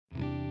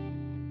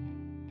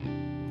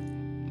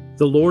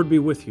The Lord be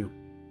with you.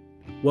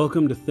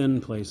 Welcome to Thin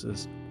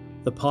Places,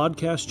 the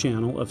podcast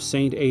channel of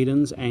St.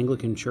 Aidan's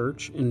Anglican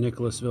Church in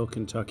Nicholasville,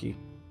 Kentucky.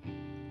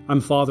 I'm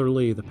Father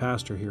Lee, the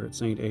pastor here at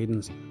St.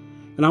 Aidan's,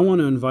 and I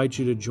want to invite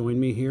you to join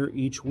me here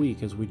each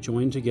week as we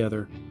join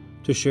together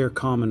to share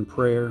common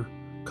prayer,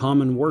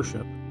 common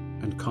worship,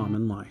 and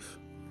common life.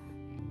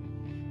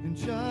 And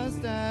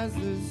just as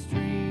the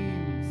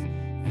streams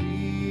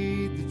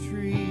feed the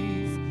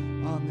trees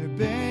on their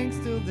banks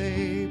till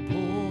they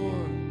pour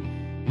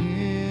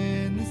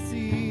in the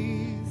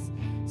seas,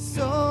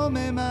 so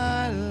may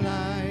my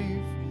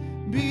life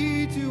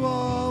be to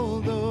all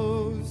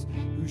those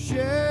who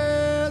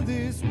share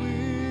this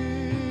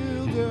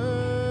wilderness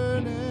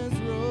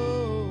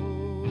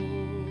road.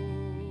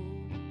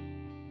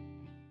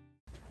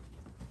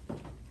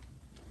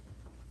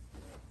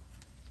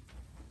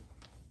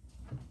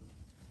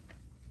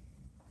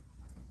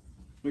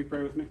 Will you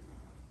pray with me?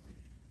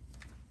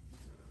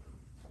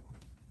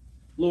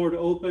 Lord,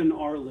 open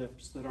our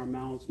lips that our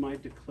mouths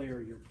might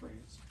declare your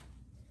praise.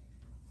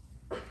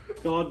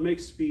 God, make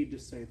speed to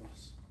save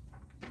us.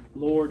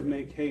 Lord,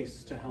 make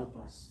haste to help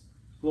us.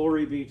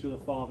 Glory be to the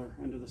Father,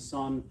 and to the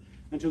Son,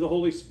 and to the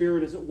Holy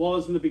Spirit, as it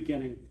was in the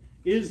beginning,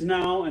 is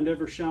now, and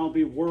ever shall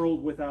be,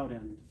 world without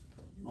end.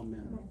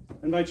 Amen.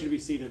 I invite you to be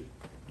seated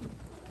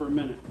for a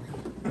minute.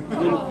 And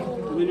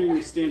then you're going to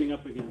be standing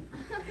up again.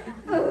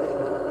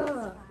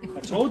 I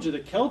told you the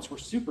Celts were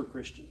super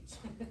Christians.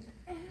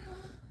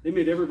 They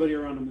made everybody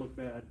around them look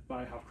bad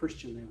by how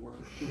Christian they were,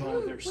 with all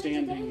of their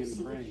standing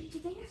and praying.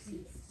 Did they have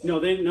seats? No,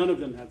 none of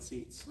them had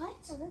seats. What?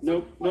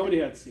 Nope, nobody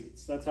had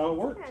seats. That's how it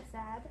worked. That's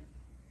sad.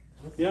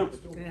 Yeah, They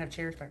didn't have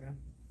chairs back then.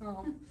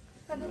 Oh.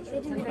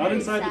 not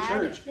inside the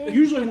church.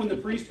 Usually when the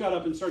priest got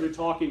up and started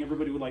talking,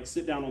 everybody would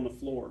sit down on the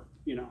floor,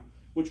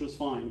 which was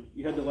fine.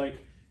 You had to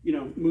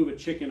move a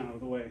chicken out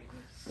of the way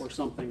or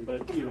something,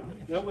 but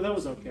that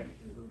was okay.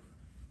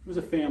 It was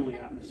a family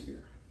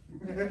atmosphere.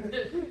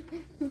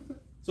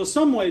 So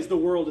some ways the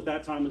world at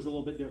that time is a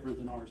little bit different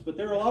than ours, but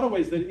there are a lot of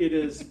ways that it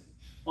is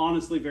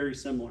honestly very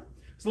similar.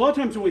 So a lot of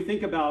times when we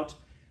think about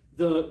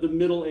the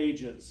Middle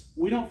Ages,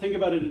 we don't think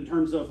about it in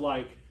terms of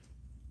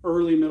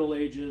early Middle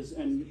Ages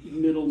and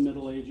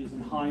Middle Ages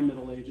and high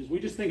Middle Ages. We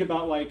just think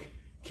about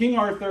King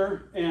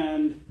Arthur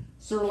and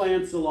Sir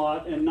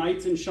Lancelot and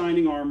knights in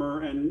shining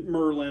armor and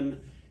Merlin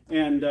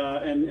and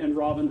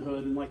Robin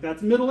Hood, and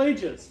that's Middle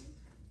Ages.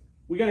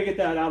 We got to get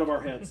that out of our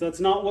heads. That's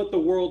not what the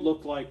world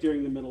looked like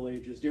during the Middle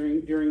Ages,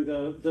 during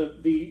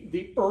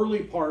the early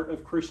part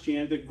of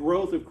Christianity, the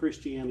growth of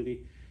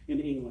Christianity in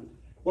England.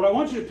 What I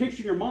want you to picture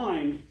in your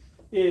mind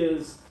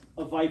is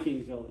a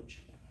Viking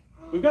village.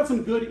 We've got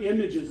some good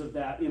images of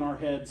that in our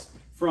heads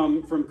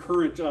from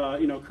current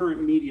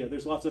current media.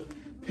 There's lots of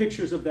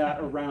pictures of that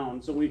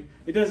around. So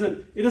it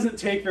doesn't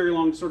take very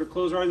long to sort of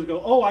close our eyes and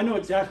go, oh, I know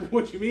exactly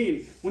what you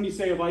mean when you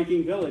say a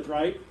Viking village,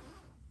 right?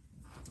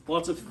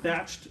 Lots of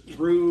thatched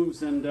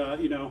roofs and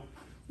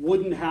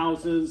wooden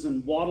houses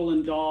and wattle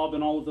and daub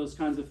and all of those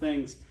kinds of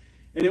things.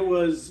 And it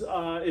was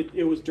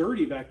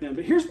dirty back then.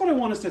 But here's what I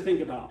want us to think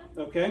about,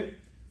 okay?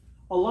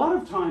 A lot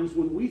of times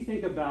when we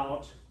think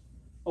about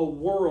a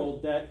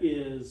world that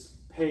is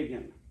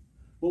pagan,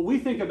 what we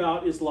think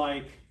about is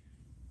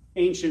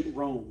ancient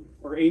Rome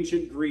or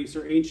ancient Greece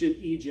or ancient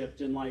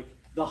Egypt and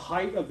the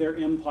height of their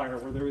empire,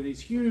 where there were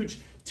these huge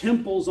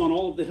temples on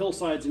all of the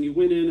hillsides, and you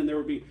went in and there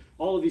would be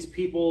all of these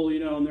people,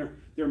 and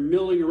they're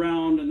milling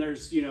around, and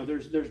there's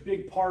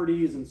big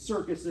parties and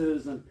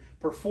circuses and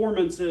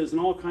performances and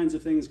all kinds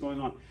of things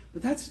going on.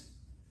 But that's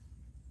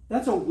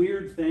a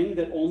weird thing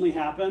that only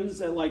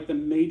happens at the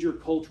major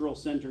cultural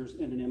centers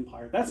in an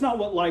empire. That's not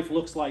what life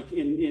looks like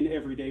in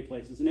everyday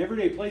places. In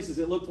everyday places,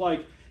 it looked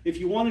like if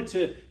you wanted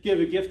to give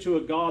a gift to a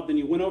god, then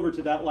you went over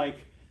to that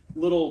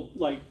little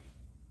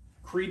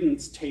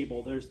credence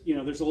table. There's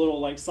a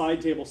little side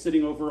table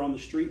sitting over on the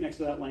street next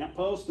to that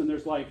lamppost, and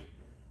there's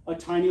a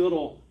tiny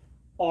little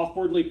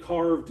awkwardly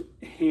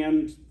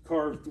hand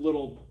carved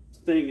little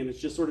thing, and it's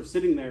just sort of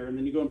sitting there, and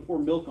then you go and pour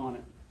milk on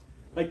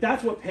it.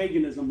 That's what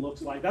paganism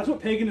looks like. That's what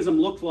paganism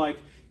looked like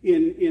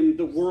in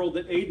the world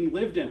that Aidan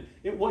lived in.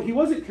 He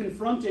wasn't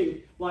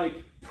confronting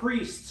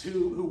priests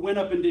who went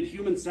up and did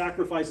human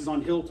sacrifices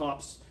on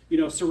hilltops,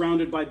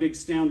 surrounded by big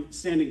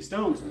standing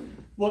stones.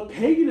 What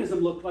paganism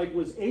looked like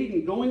was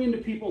Aidan going into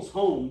people's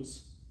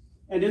homes,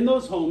 and in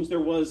those homes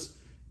there was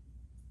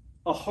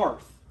a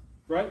hearth,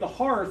 right? The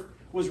hearth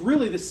was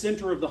really the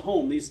center of the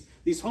home.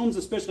 These homes,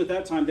 especially at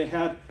that time, they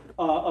had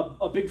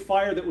a big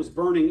fire that was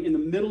burning in the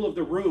middle of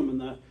the room,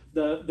 and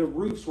the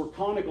roofs were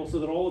conical so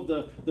that all of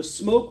the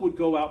smoke would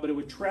go out, but it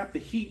would trap the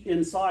heat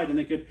inside,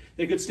 and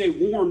they could stay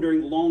warm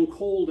during long,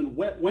 cold, and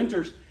wet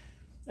winters.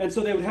 And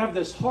so they would have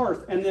this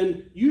hearth, and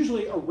then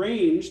usually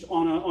arranged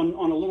on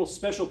a little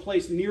special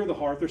place near the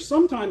hearth, or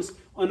sometimes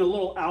on a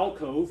little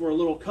alcove or a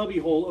little cubby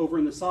hole over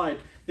in the side,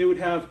 they would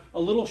have a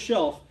little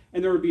shelf,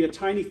 and there would be a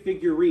tiny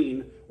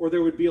figurine, or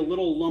there would be a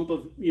little lump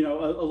of,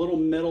 a little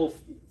metal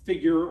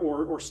figure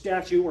or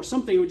statue or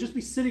something. It would just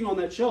be sitting on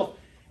that shelf.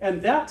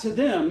 And that to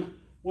them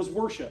was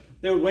worship.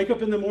 They would wake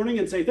up in the morning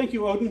and say, "Thank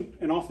you, Odin,"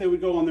 and off they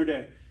would go on their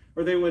day.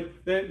 Or they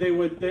would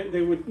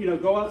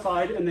go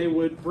outside and they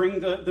would bring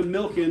the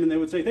milk in and they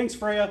would say, "Thanks,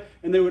 Freya,"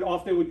 and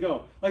off they would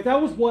go. Like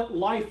that was what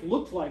life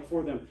looked like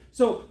for them.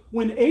 So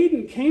when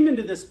Aidan came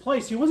into this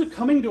place, he wasn't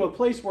coming to a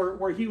place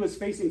where he was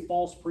facing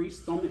false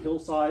priests on the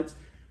hillsides.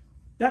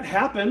 That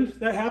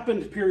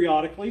happened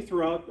periodically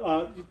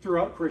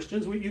throughout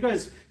Christians. You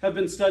guys have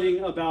been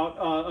studying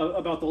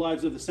about the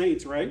lives of the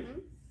saints, right?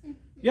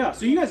 Yeah,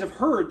 so you guys have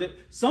heard that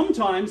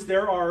sometimes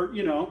there are,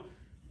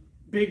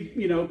 big,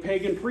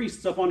 pagan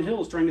priests up on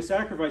hills trying to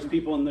sacrifice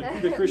people, and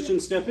the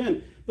Christians step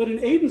in. But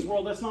in Aidan's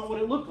world, that's not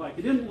what it looked like.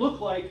 It didn't look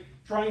like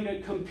trying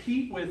to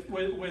compete with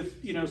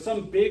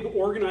some big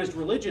organized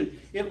religion.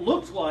 It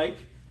looked like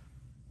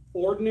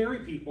ordinary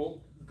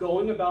people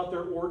going about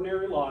their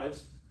ordinary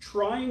lives,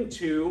 trying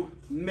to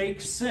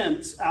make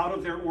sense out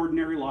of their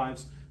ordinary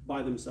lives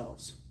by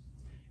themselves.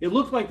 It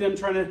looked like them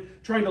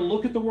trying to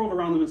look at the world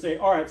around them and say,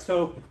 all right,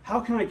 so how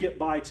can I get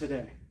by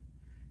today?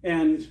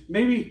 And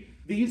maybe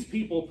these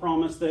people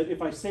promise that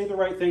if I say the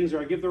right things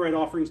or I give the right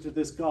offerings to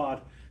this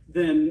God,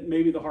 then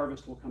maybe the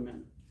harvest will come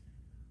in.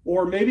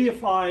 Or maybe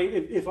if I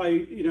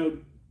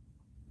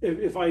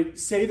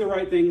say the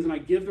right things and I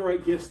give the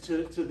right gifts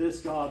to this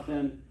God,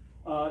 then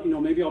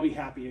maybe I'll be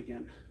happy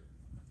again.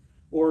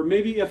 Or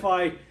maybe if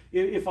I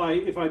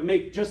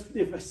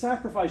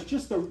sacrifice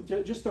just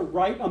the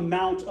right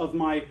amount of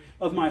my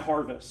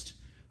harvest,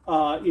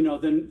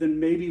 then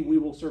maybe we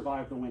will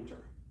survive the winter.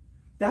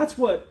 That's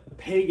what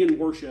pagan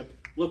worship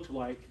looked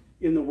like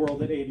in the world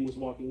that Aidan was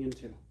walking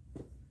into.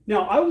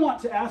 Now, I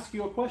want to ask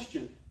you a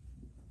question.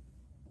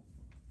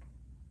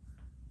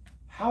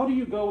 How do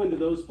you go into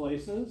those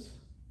places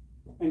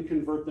and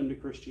convert them to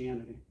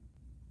Christianity?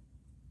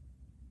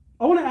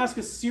 I want to ask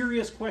a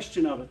serious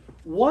question of it.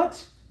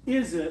 What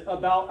is it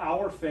about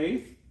our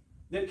faith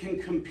that can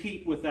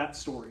compete with that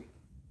story?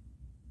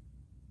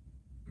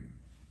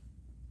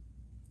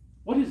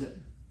 What is it?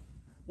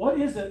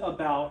 What is it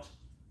about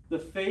the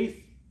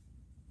faith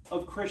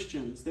of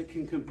Christians that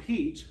can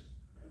compete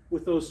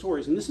with those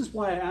stories? And this is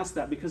why I ask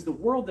that, because the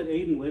world that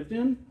Aidan lived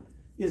in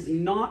is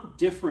not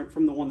different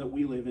from the one that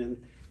we live in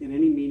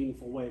any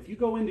meaningful way. If you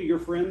go into your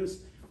friends'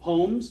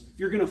 homes,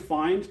 you're going to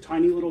find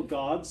tiny little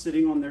gods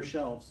sitting on their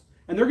shelves.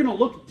 And they're going to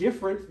look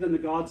different than the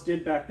gods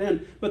did back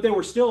then, but they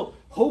were still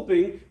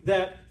hoping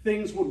that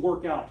things would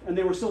work out. And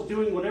they were still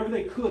doing whatever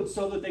they could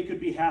so that they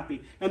could be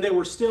happy. And they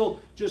were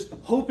still just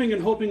hoping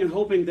and hoping and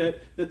hoping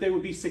that they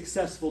would be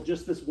successful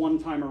just this one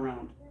time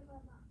around.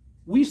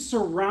 We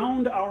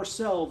surround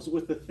ourselves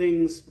with the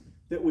things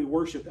that we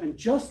worship. And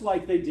just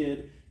like they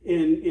did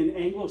in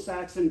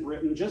Anglo-Saxon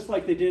Britain, just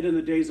like they did in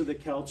the days of the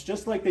Celts,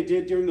 just like they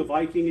did during the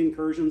Viking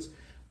incursions,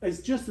 it's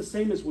just the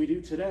same as we do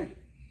today.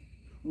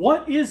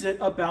 What is it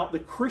about the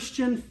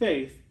Christian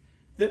faith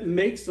that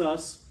makes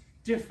us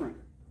different?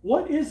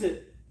 What is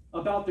it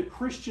about the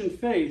Christian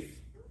faith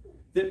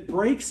that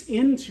breaks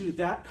into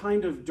that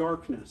kind of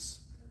darkness?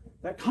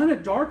 That kind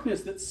of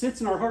darkness that sits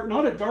in our heart,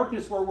 not a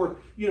darkness where we're,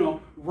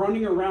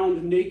 running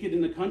around naked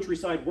in the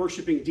countryside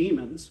worshiping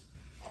demons.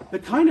 The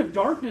kind of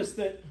darkness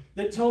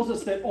that tells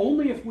us that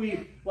only if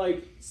we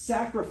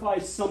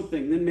sacrifice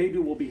something, then maybe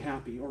we'll be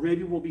happy or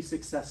maybe we'll be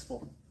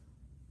successful.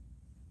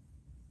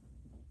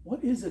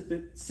 What is it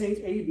that St.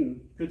 Aidan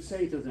could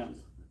say to them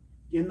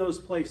in those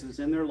places,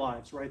 in their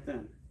lives, right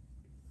then?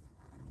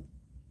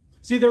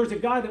 See, there was a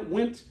guy that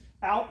went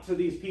out to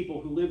these people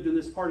who lived in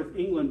this part of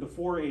England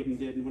before Aidan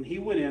did. And when he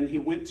went in, he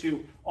went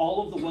to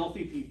all of the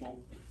wealthy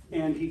people,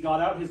 and he got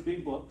out his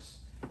big books,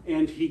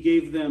 and he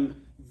gave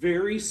them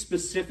very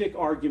specific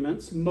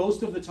arguments,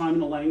 most of the time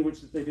in a language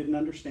that they didn't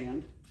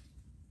understand.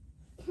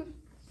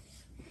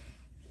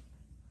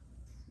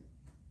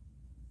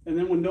 And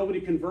then when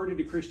nobody converted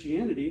to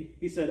Christianity,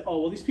 he said,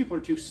 oh, well, these people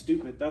are too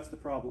stupid. That's the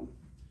problem.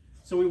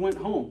 So he went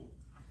home.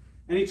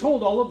 And he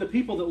told all of the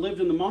people that lived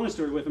in the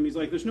monastery with him, he's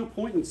like, there's no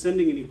point in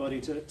sending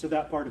anybody to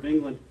that part of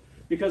England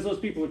because those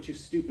people are too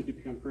stupid to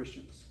become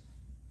Christians.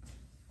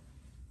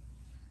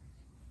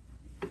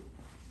 And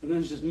then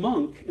there's this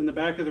monk in the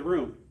back of the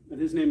room, and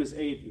his name is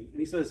Aidan. And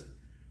he says,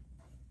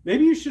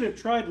 maybe you should have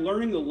tried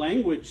learning the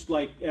language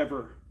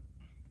ever.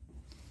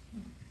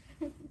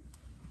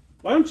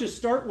 Why don't you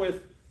start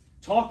with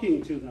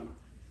talking to them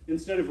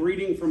instead of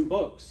reading from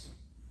books?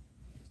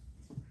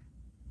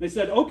 They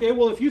said, okay,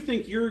 well, if you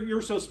think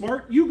you're so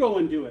smart, you go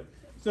and do it.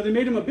 So they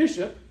made him a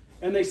bishop,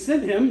 and they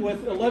sent him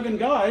with 11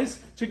 guys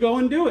to go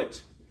and do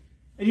it.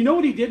 And you know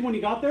what he did when he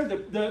got there?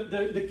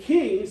 The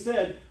king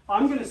said,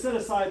 I'm going to set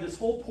aside this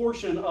whole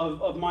portion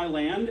of my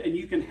land, and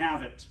you can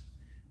have it.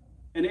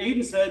 And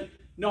Aidan said,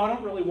 no, I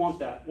don't really want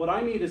that. What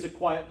I need is a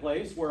quiet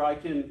place where I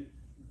can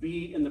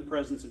be in the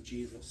presence of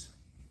Jesus.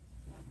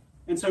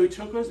 And so he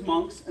took his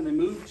monks and they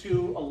moved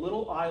to a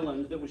little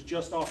island that was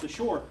just off the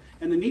shore.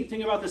 And the neat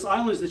thing about this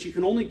island is that you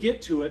can only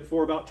get to it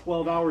for about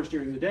 12 hours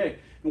during the day.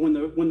 And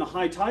when the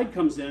high tide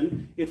comes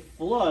in, it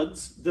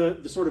floods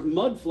the sort of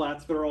mud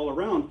flats that are all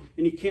around,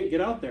 and you can't get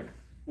out there.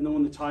 And then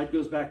when the tide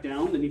goes back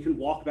down, then you can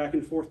walk back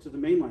and forth to the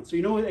mainland. So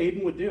you know what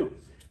Aidan would do?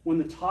 When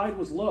the tide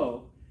was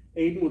low,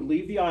 Aidan would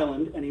leave the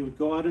island and he would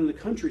go out into the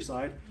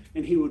countryside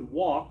and he would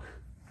walk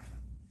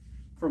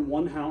from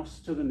one house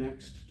to the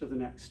next to the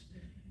next.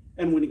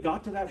 And when he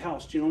got to that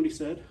house, do you know what he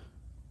said?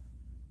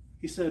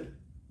 He said,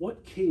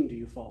 "What king do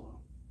you follow?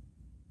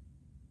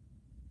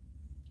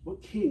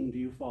 What king do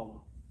you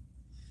follow?"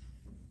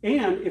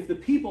 And if the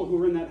people who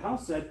were in that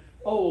house said,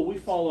 "Oh, well, we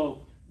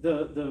follow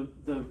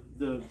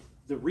the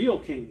real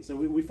kings, and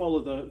we follow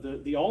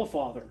the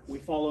All-Father, we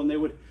follow," and they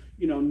would,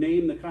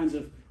 name the kinds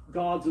of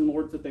gods and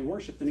lords that they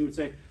worship, then he would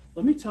say,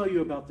 "Let me tell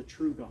you about the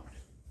true God.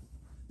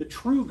 The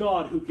true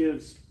God who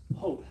gives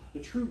hope, the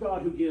true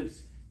God who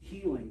gives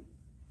healing.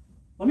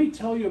 Let me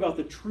tell you about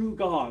the true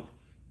God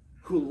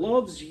who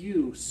loves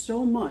you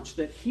so much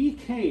that he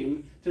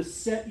came to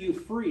set you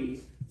free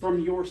from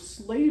your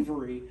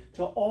slavery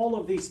to all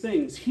of these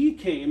things. He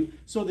came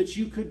so that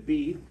you could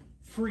be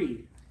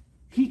free.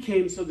 He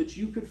came so that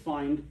you could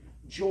find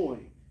joy.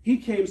 He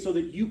came so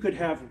that you could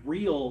have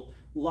real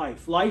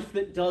life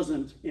that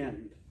doesn't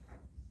end."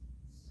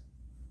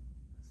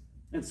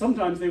 And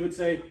sometimes they would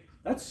say,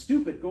 "That's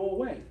stupid, go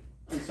away."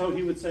 And so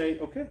he would say,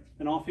 "Okay,"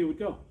 and off he would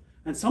go.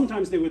 And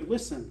sometimes they would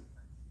listen.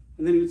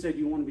 And then he would say, "Do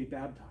you want to be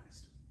baptized?"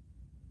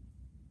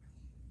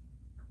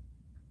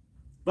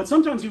 But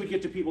sometimes he would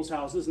get to people's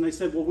houses and they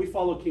said, "Well, we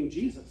follow King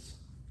Jesus."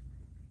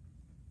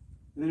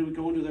 And then he would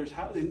go into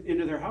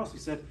their house. He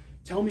said,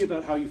 "Tell me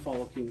about how you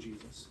follow King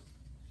Jesus."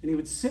 And he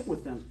would sit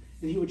with them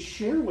and he would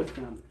share with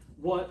them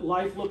what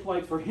life looked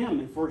like for him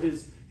and for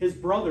his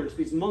brothers,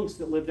 these monks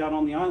that lived out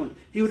on the island.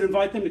 He would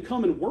invite them to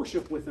come and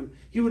worship with him.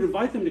 He would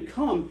invite them to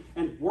come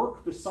and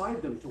work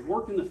beside them, to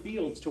work in the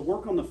fields, to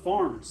work on the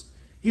farms.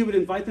 He would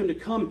invite them to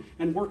come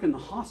and work in the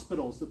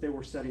hospitals that they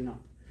were setting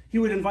up. He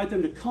would invite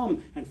them to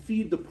come and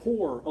feed the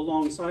poor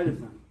alongside of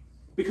them.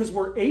 Because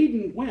where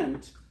Aiden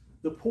went,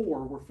 the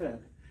poor were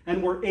fed.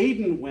 And where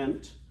Aiden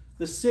went,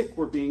 the sick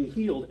were being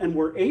healed. And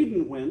where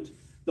Aiden went,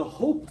 the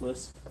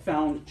hopeless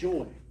found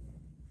joy.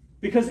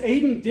 Because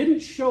Aiden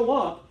didn't show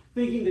up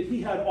thinking that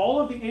he had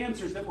all of the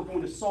answers that were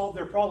going to solve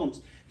their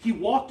problems. He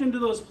walked into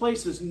those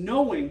places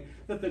knowing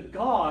that the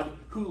God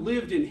who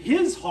lived in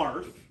his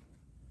heart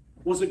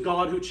was a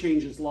God who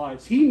changes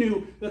lives. He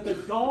knew that the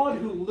God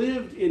who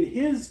lived in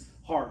his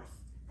hearth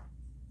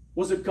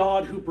was a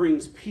God who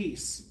brings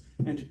peace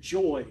and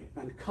joy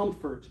and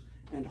comfort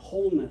and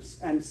wholeness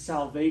and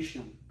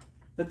salvation.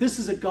 That this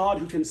is a God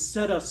who can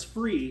set us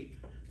free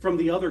from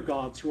the other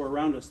gods who are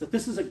around us. That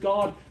this is a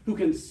God who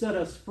can set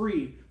us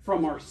free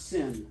from our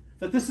sin.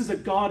 That this is a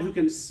God who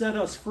can set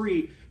us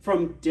free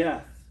from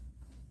death.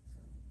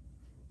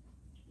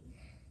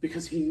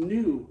 Because he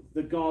knew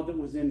the God that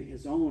was in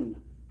his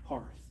own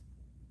hearth.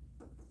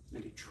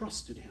 And he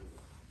trusted him.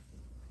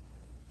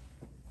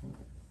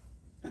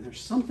 And there's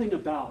something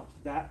about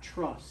that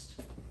trust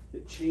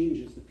that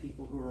changes the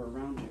people who are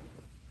around you.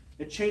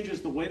 It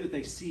changes the way that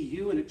they see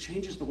you, and it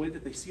changes the way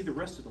that they see the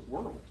rest of the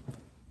world.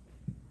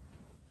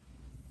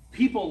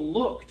 People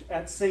looked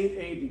at St.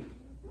 Aidan,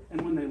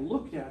 and when they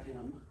looked at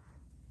him,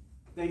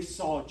 they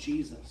saw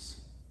Jesus.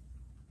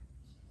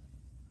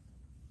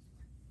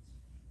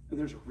 And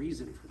there's a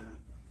reason for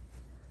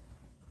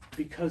that.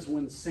 Because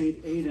when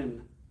St.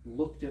 Aidan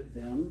looked at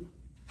them,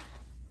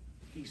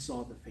 he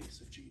saw the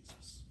face of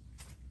Jesus.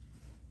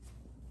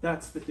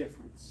 That's the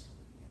difference.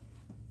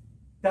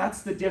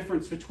 That's the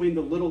difference between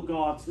the little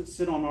gods that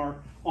sit on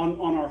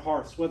our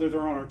hearths, whether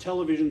they're on our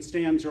television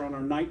stands or on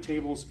our night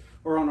tables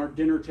or on our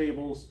dinner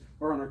tables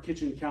or on our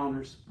kitchen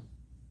counters.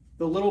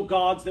 The little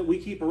gods that we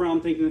keep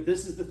around thinking that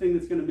this is the thing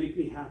that's going to make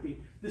me happy.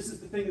 This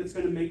is the thing that's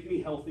going to make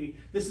me healthy.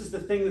 This is the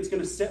thing that's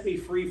going to set me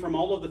free from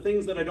all of the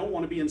things that I don't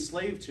want to be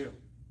enslaved to.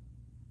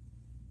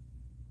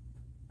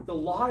 The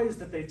lies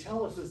that they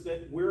tell us is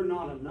that we're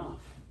not enough.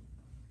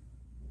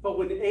 But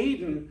when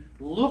Aidan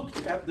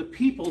looked at the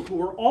people who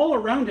were all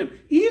around him,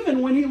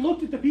 even when he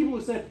looked at the people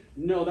who said,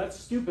 "No, that's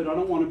stupid, I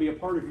don't want to be a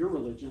part of your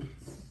religion,"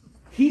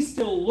 he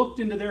still looked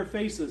into their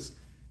faces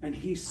and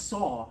he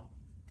saw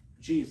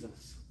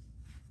Jesus.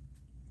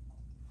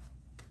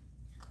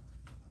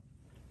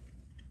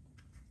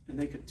 And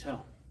they could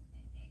tell.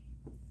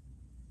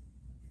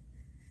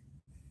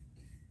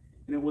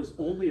 And it was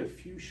only a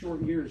few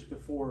short years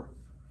before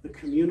the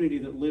community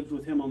that lived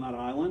with him on that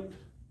island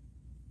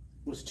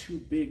was too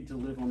big to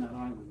live on that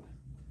island.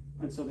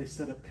 And so they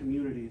set up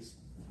communities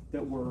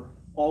that were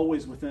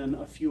always within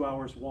a few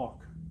hours'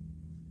 walk.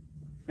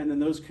 And then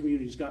those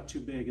communities got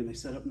too big and they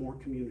set up more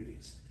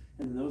communities.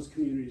 And then those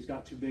communities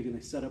got too big and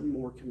they set up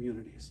more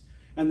communities.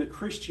 And the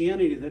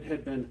Christianity that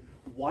had been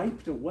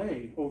wiped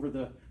away over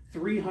the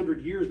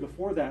 300 years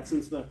before that,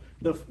 since the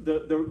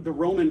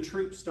Roman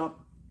troops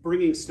stopped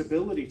bringing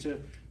stability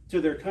to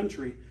their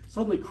country,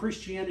 suddenly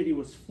Christianity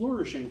was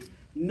flourishing,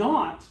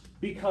 not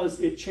because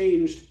it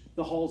changed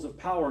the halls of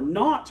power,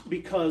 not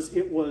because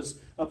it was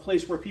a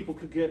place where people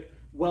could get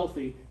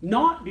wealthy,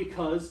 not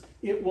because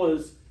it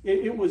was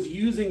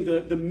using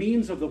the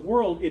means of the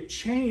world. It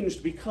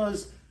changed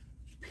because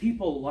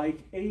people like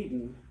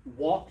Aidan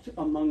walked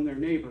among their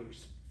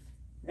neighbors,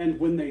 and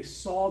when they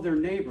saw their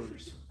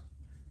neighbors,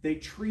 they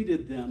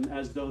treated them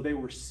as though they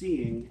were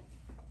seeing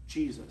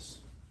Jesus.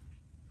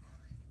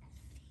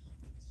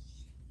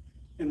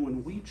 And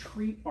when we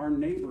treat our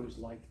neighbors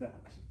like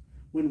that,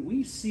 when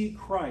we see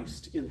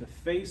Christ in the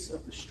face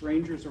of the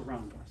strangers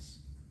around us,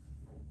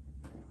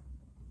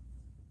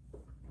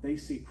 they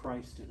see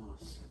Christ in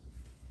us.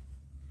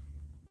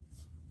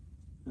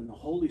 And the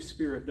Holy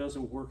Spirit does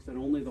a work that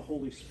only the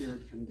Holy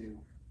Spirit can do,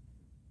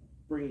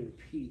 bringing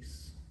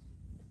peace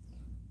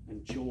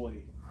and joy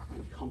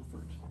and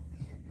comfort.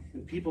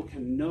 And people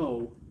can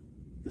know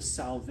the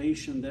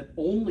salvation that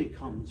only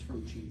comes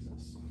from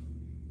Jesus.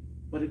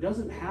 But it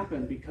doesn't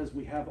happen because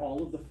we have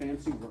all of the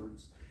fancy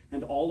words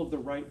and all of the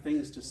right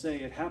things to say.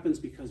 It happens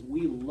because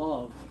we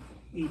love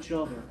each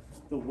other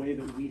the way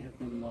that we have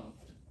been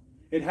loved.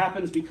 It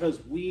happens because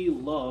we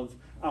love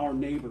our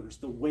neighbors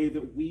the way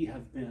that we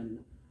have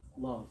been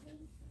loved.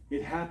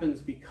 It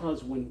happens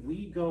because when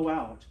we go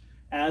out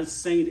as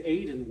Saint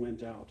Aidan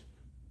went out,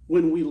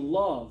 when we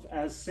love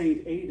as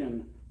Saint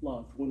Aidan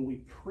loved, when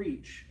we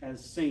preach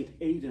as Saint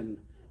Aidan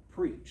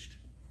preached,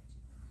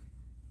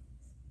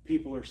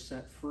 people are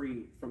set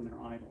free from their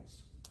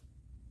idols.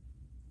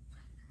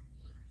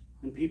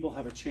 And people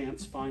have a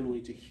chance finally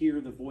to hear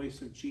the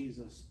voice of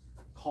Jesus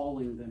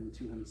calling them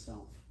to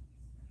himself.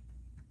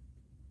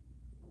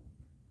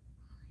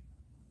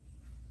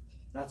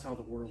 That's how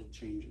the world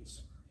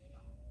changes.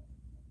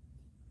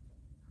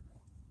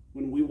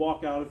 When we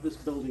walk out of this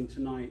building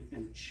tonight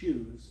and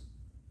choose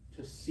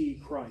to see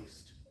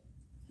Christ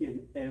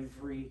in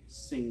every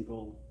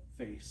single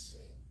face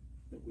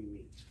that we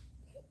meet.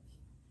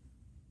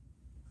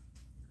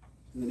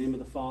 In the name of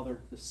the Father,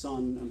 the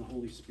Son, and the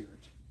Holy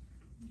Spirit.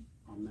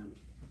 Amen.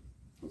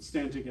 Let's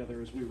stand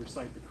together as we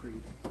recite the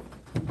creed.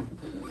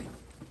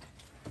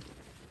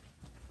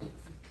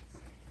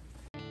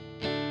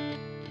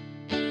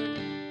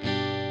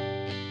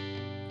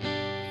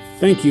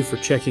 Thank you for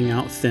checking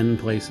out Thin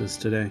Places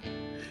today.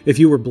 If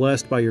you were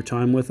blessed by your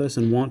time with us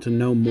and want to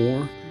know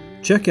more,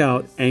 check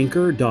out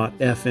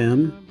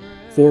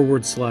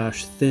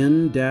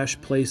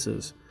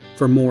anchor.fm/thin-places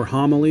for more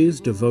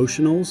homilies,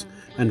 devotionals,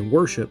 and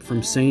worship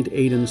from St.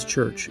 Aidan's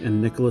Church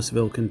in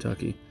Nicholasville,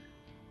 Kentucky.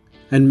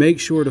 And make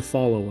sure to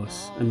follow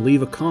us and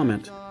leave a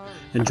comment,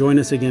 and join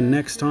us again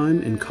next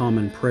time in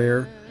common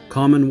prayer,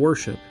 common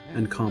worship,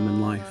 and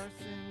common life.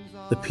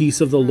 The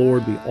peace of the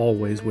Lord be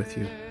always with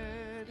you.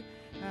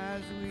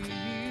 As we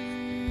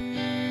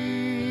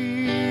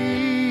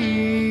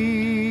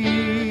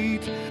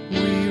eat,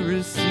 we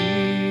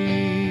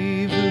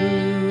receive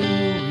who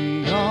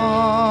we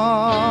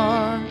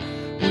are.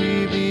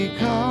 We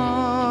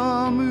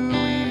become who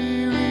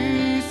we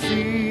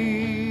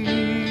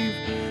receive.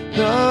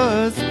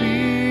 The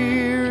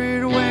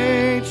Spirit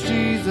waits,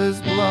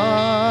 Jesus'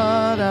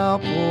 blood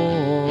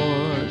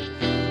outpoured.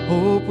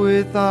 Hope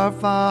with our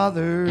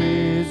Father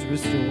is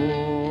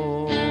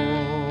restored.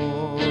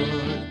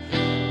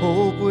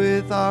 Hope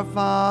with our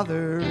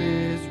Father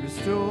is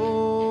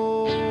restored.